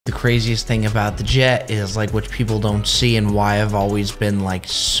craziest thing about the Jet is like, which people don't see, and why I've always been like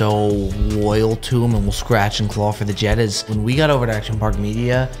so loyal to him and will scratch and claw for the Jet, is when we got over to Action Park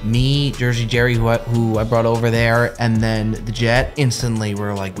Media, me, Jersey Jerry, who I brought over there, and then the Jet, instantly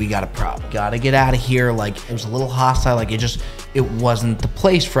were like, we got a problem. Gotta get out of here. Like, it was a little hostile. Like, it wasn't the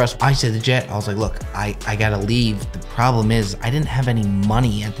place for us. I said the Jet, I was like, look, I gotta leave. The problem is I didn't have any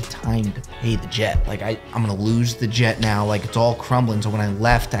money at the time to pay the Jet. Like, I'm gonna lose the Jet now. Like, it's all crumbling. So when I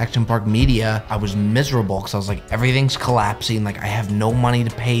left Action Park Media, I was miserable because I was like, everything's collapsing. Like, I have no money to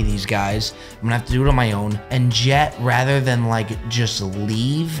pay these guys. I'm gonna have to do it on my own. And Jet, rather than like just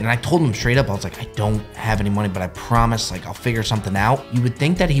leave, and I told him straight up, I was like, I don't have any money, but I promise, like, I'll figure something out. You would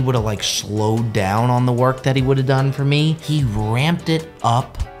think that he would have like slowed down on the work that he would have done for me. He ramped it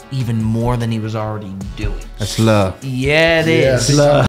up even more than he was already doing. That's love. Yeah, it is. Love.